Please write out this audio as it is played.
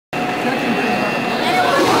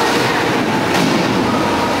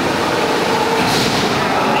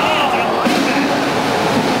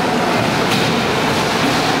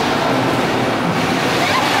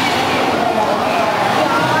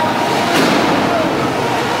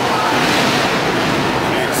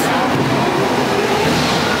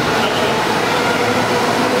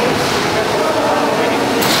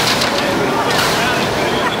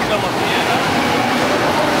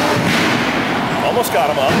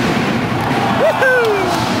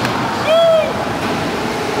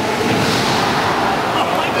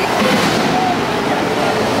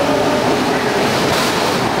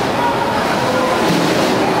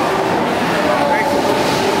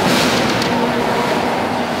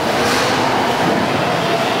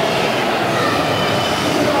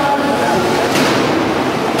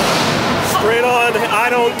Straight on, I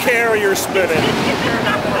don't care, you're spinning.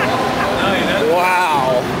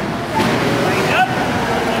 Wow.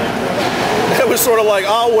 It was sort of like,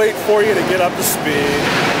 I'll wait for you to get up to speed.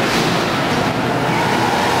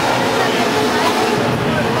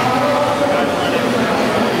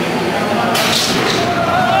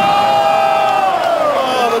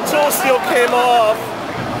 Oh, the tool steel came off.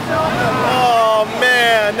 Oh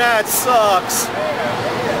man, that sucks.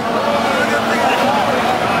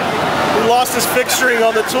 He lost his fixturing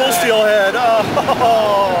on the tool steel head.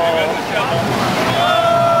 Oh.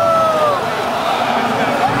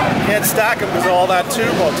 Can't stack them because of all that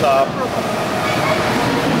tube on top.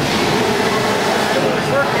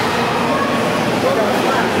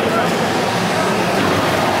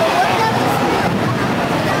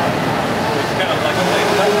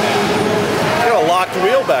 Got a locked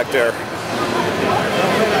wheel back there.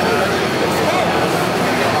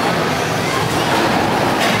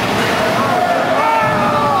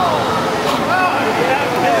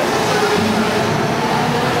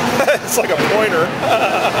 It's like a pointer.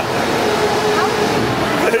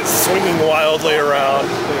 It's swinging wildly around.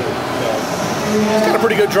 He's got a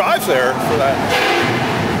pretty good drive there for that.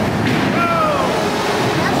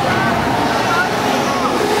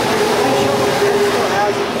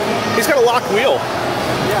 He's got a locked wheel.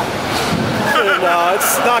 No,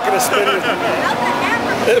 it's not going to spin.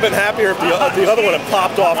 They'd have been happier if the other one had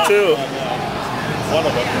popped off too. One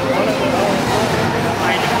of them.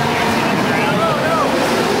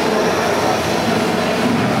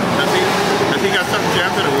 He got something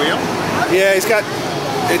jammed to the wheel? Yeah,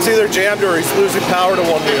 it's either jammed or he's losing power to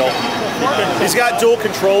one wheel. He's got dual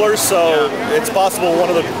controllers, so it's possible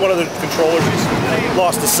one of the controllers he's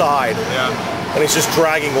lost the side. Yeah. And he's just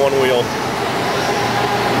dragging one wheel.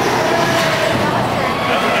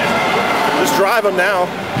 Just drive him now.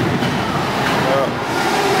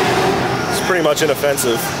 It's pretty much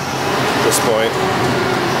inoffensive at this point.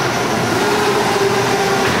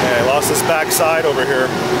 Yeah, he lost his back side over here.